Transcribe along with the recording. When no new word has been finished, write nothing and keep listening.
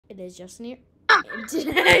is Justin here. And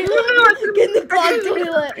today, get in the clogged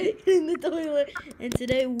toilet. Get in the toilet. And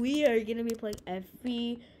today we are gonna be playing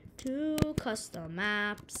FE2 custom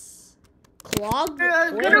maps. Clogged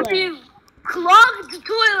toilet. Gonna be clogged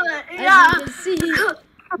toilet. As Yeah. you can see, the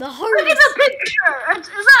Look hardest. at the picture. Is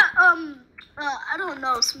that I don't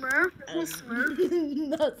know, Smurf? Is it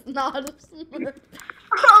Smurf? That's not a Smurf.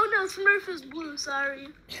 Oh no, Smurf is blue. Sorry.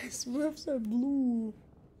 Smurfs are blue,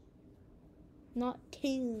 not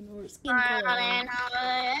tan or skin color. I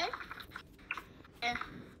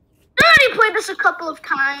already played this a couple of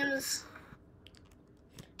times.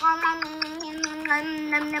 I'm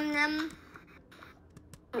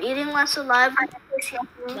eating less alive.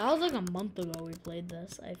 That was like a month ago we played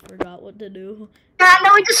this. I forgot what to do. Yeah, and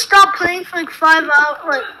then we just stopped playing for like 5 hours.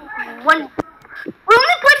 Like when we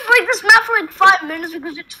only played for like this map for like 5 minutes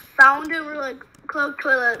because we just found it. We're like, clogged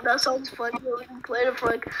toilet. That sounds funny. We played it for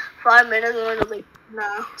like 5 minutes and we're like,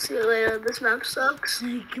 nah. See you later. This map sucks.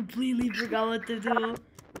 I completely forgot what to do.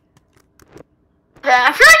 Yeah,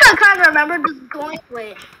 I feel like I kind of remember just going.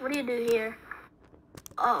 Wait, what do you do here?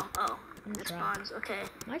 Oh. I'm It trapped. spawns. Okay.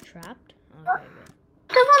 Am I trapped? Okay, good.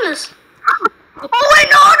 Come on this. Oh wait,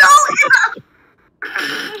 no.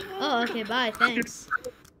 Oh, okay, bye, thanks.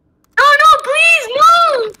 No, please, no.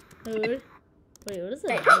 Dude. Wait, what does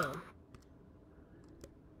it do?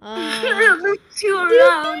 It loops you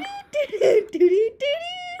around.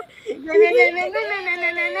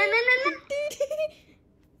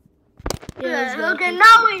 Yeah, Okay,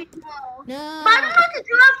 now we know. no. But I don't know what to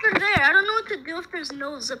do after there. I don't know what to do if there's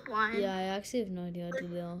no zip line. Yeah, I actually have no idea what to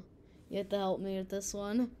do. You have to help me with this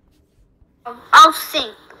one. I'll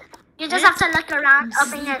think. You just have to look around,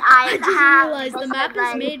 open your eyes. I just realized the map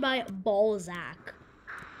is made by Balzac.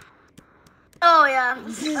 Oh yeah,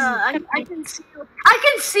 I can see. I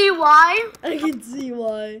can see why. I can see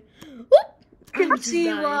why. Whoop! I can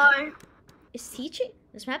see why. It's teaching.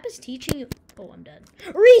 This map is teaching you. Oh, I'm dead.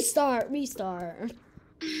 Restart. Okay.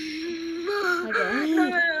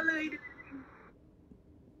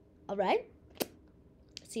 All right.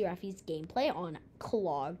 See Rafi's gameplay on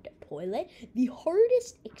Clogged Toilet, the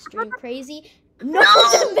hardest, extreme, crazy, no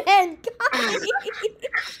to mankind.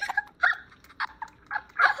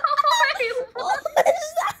 What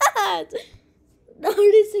is that? The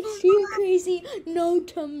hardest, extreme, crazy, no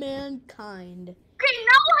to mankind. Okay,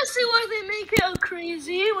 now I see why they make it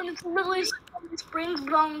crazy when it's literally springs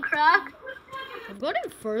gone crack. I've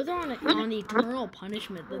gotten further on Eternal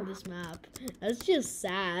Punishment than this map. That's just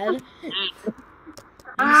sad.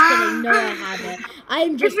 I'm just kidding. No, I haven't.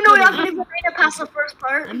 I'm just You know, kidding. I haven't even made it past the first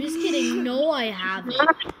part. I'm just kidding. No, I haven't.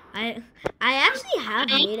 I actually have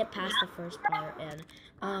made it past the first part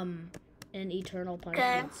in Eternal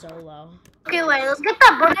Punishment solo. Okay, wait, let's get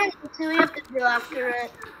that button and see what we have to do after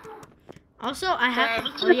it. Also, I have.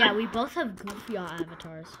 Oh yeah, we both have goofy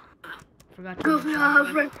avatars. Forgot to Goofy mention.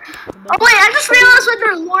 Alfred. Oh wait, I just realized what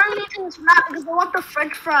they're luring me to this map because they want the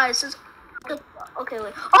French fries. Okay,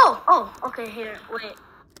 wait. Oh, okay, here, wait.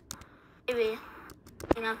 Maybe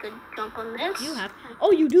you have to jump on this. You have.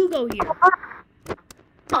 Oh, you do go here.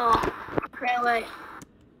 Oh, okay, wait.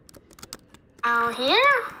 Out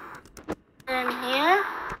here, and here.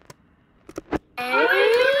 And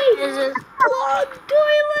this is Clogged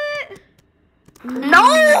toilet.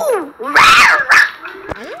 no.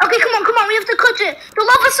 Okay, come on, we have to clutch it. The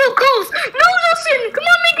lava's so close. No, listen, come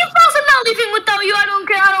on, make it fast. I'm not leaving without you. I don't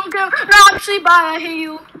care. No, actually, bye. I hate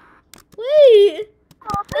you. Wait.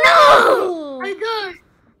 No, I died.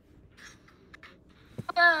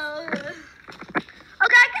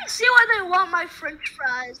 Okay, I can see why they want my French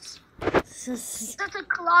fries. It's a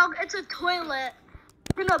clog. It's a toilet.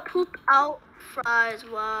 I'm gonna poop out fries.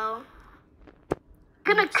 Wow.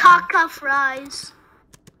 I'm gonna caca fries.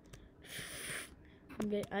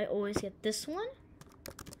 Okay, I always get this one.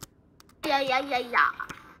 Yeah.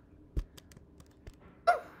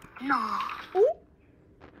 No. Ooh.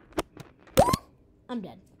 I'm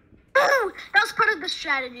dead. Ooh, that was part of the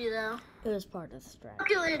strategy, though. It was part of the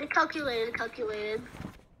strategy. Calculated.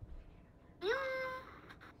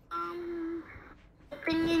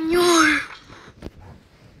 Open in your.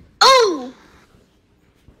 Oh.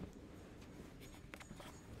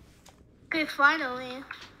 Okay, finally.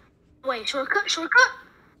 Wait, shortcut.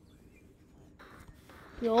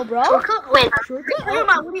 Yo, bro. Shortcut. Wait. Shortcut? Never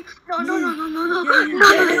mind. What do you?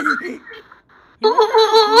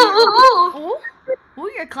 No. Oh,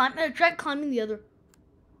 you're climbing. Try climbing the other.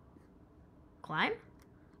 Climb?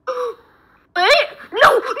 Wait.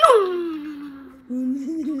 No.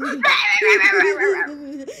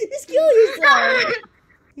 Just kill yourself.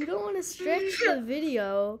 You don't want to stretch the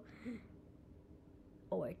video.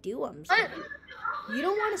 Oh, I do. I'm sorry. You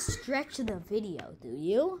don't want to stretch the video, do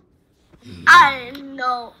you? I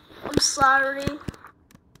know. I'm sorry.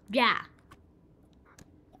 Yeah.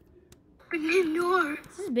 Ignore.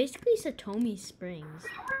 This is basically Satomi Springs,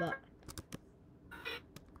 but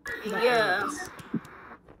Yeah. anyways.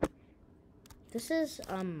 This is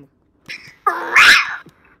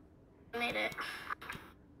Made it.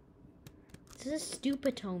 this is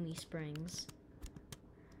Stupatomi Springs.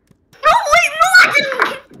 No, wait, no, I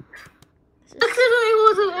didn't.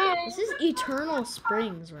 This is Eternal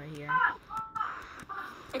Springs right here.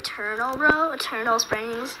 Eternal, bro. Eternal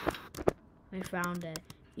Springs. We found it.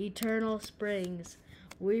 Eternal Springs.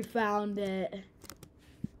 We found it.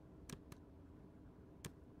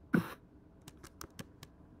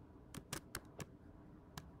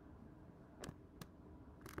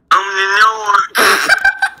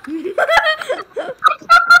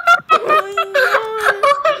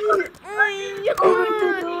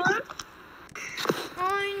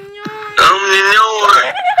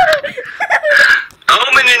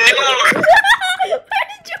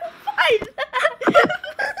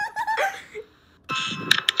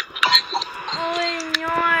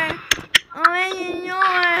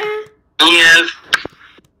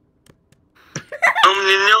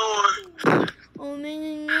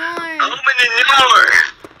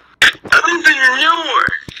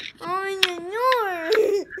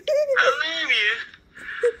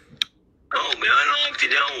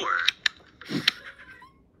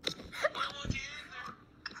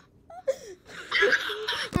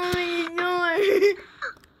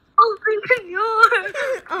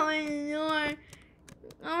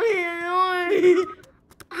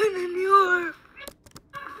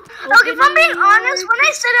 Okay, if I'm being honest, when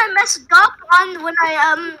I said I messed up on when I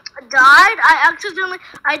died,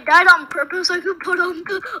 I died on purpose so I could put on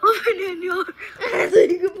the open in your. So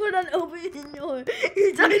you can put on open in your.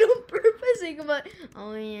 You died on purpose so you can put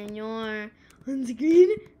open in your on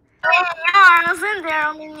screen. I was in there.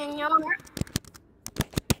 I'm in your.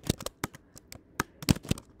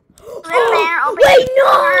 Oh, wait,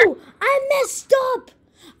 no! I messed up!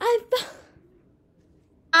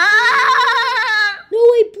 No,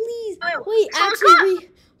 wait, please. Wait, actually,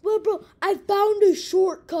 bro, I found a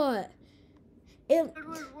shortcut.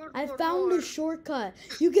 I found a shortcut.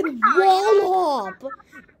 You can wall hop.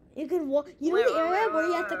 You can wall. You know the area where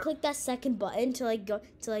you have to click that second button to like go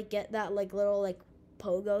to like get that like little like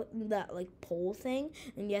pogo, that like pole thing,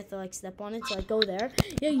 and you have to like step on it to like go there.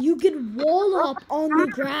 Yeah, you can wall up on the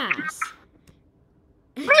grass.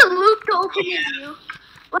 Let me loop the opening.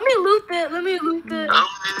 Let me loop it. Let me loop it. No!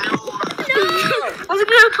 I was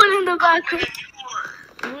gonna put it in the back.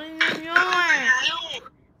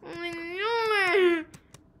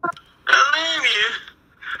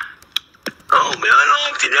 Oh, man,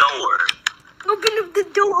 unlock the door. Open up the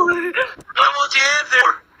door. I want you in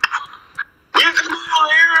there. You can go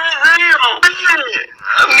here right now.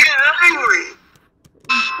 I'm getting angry.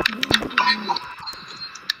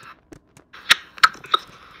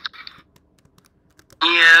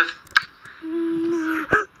 Yes.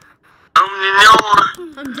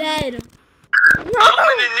 I'm dead. Open the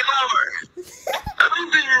door. Open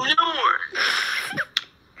the door.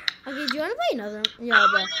 Okay, do you want to play another? Yeah,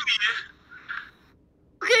 bro.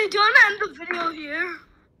 Okay, do you want to end the video here?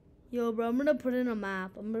 Yo, bro, I'm gonna put in a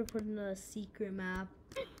map. I'm gonna put in a secret map.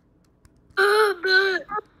 But...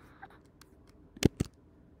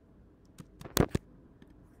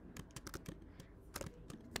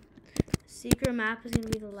 Secret map is gonna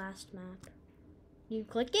be the last map. You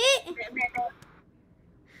click it?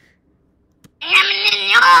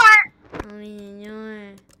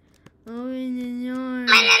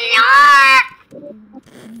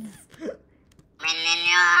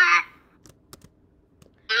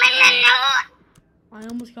 I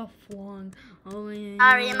almost got flung.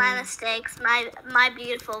 Sorry, my mistakes. My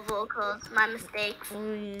beautiful vocals. My mistakes.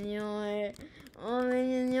 Sorry,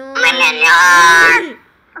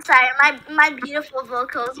 my beautiful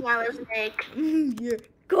vocals. My mistake. Your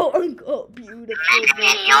quote unquote beautiful.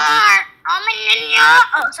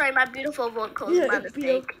 Oh, sorry, my beautiful vocals. My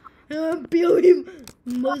mistake. Billy,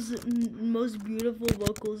 most beautiful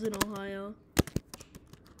vocals in Ohio.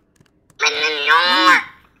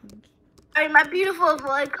 Sorry, my beautiful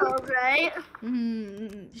vocals, right?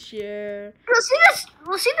 Sure.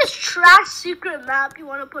 We'll see this trash secret map you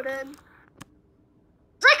want to put in.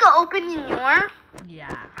 It's like an open your.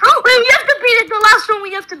 Yeah. Oh, wait, we have to beat it. The last one,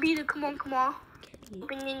 we have to beat it. Come on, come on. Okay.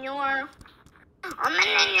 Open your. Oh,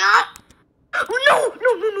 no.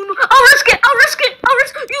 I'll risk it.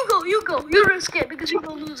 You go. You risk it because you're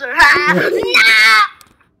the loser.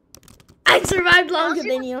 I survived longer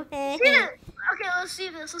than you. Okay, let's see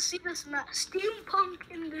this. Let's see this map. Steampunk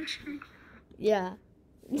industry. Yeah.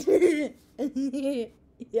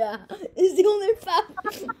 Yeah. It's the only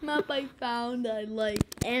map I found I like.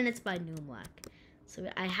 And it's by Noomlack. So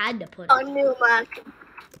I had to put it. On new map.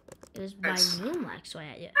 It was by Noomlack, so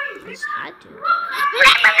I just had to.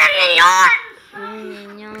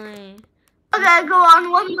 Okay, go on.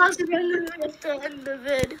 One last again to end the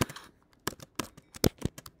vid.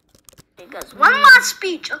 Okay, guys. One last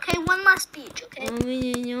speech, okay? One last speech, okay?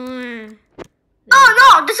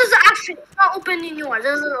 Oh no, this is the actual. It's not open anymore.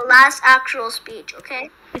 This is the last actual speech, okay?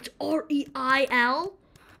 It's REIL.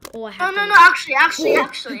 Oh, I have No, actually,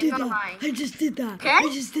 did not that. mine. I just did that. Okay? I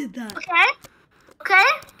just did that. Okay?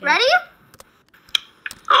 Ready?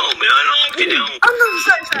 Oh, man, I don't get down. Oh no,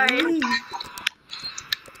 sorry.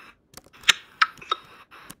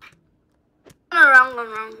 Wrong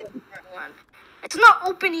one. It's not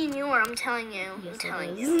open anymore, I'm telling you. Yes, I'm telling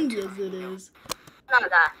it you. is. Yes, it is. None of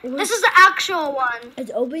that. This is the actual one.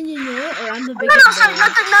 It's open in your or I'm the No, biggest. sorry,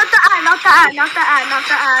 not the ad.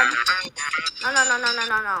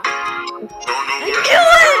 No.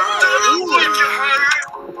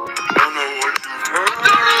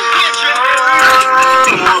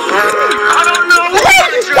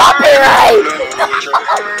 Copyright!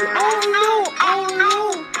 Oh no!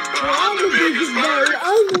 I'm the biggest bird. Okay.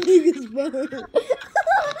 I'm the biggest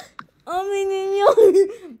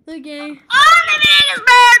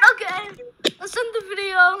bird. Okay. Let's end the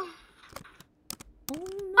video. Oh no.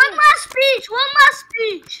 One last speech.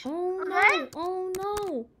 Oh no. Okay? Oh no.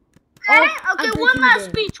 Okay? I'm Okay, breaking one the last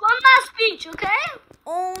game. speech, okay?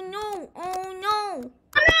 Oh no.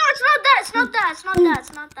 No, it's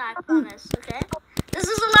not that, I promise, okay? This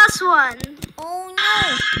is the last one. Oh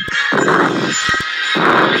no.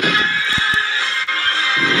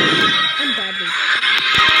 I'm badly.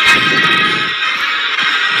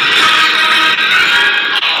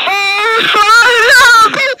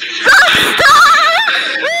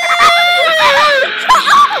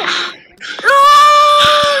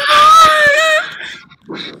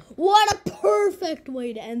 What a perfect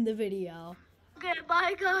way to end the video. Okay,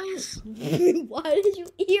 bye guys. Why did you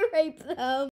ear rape them?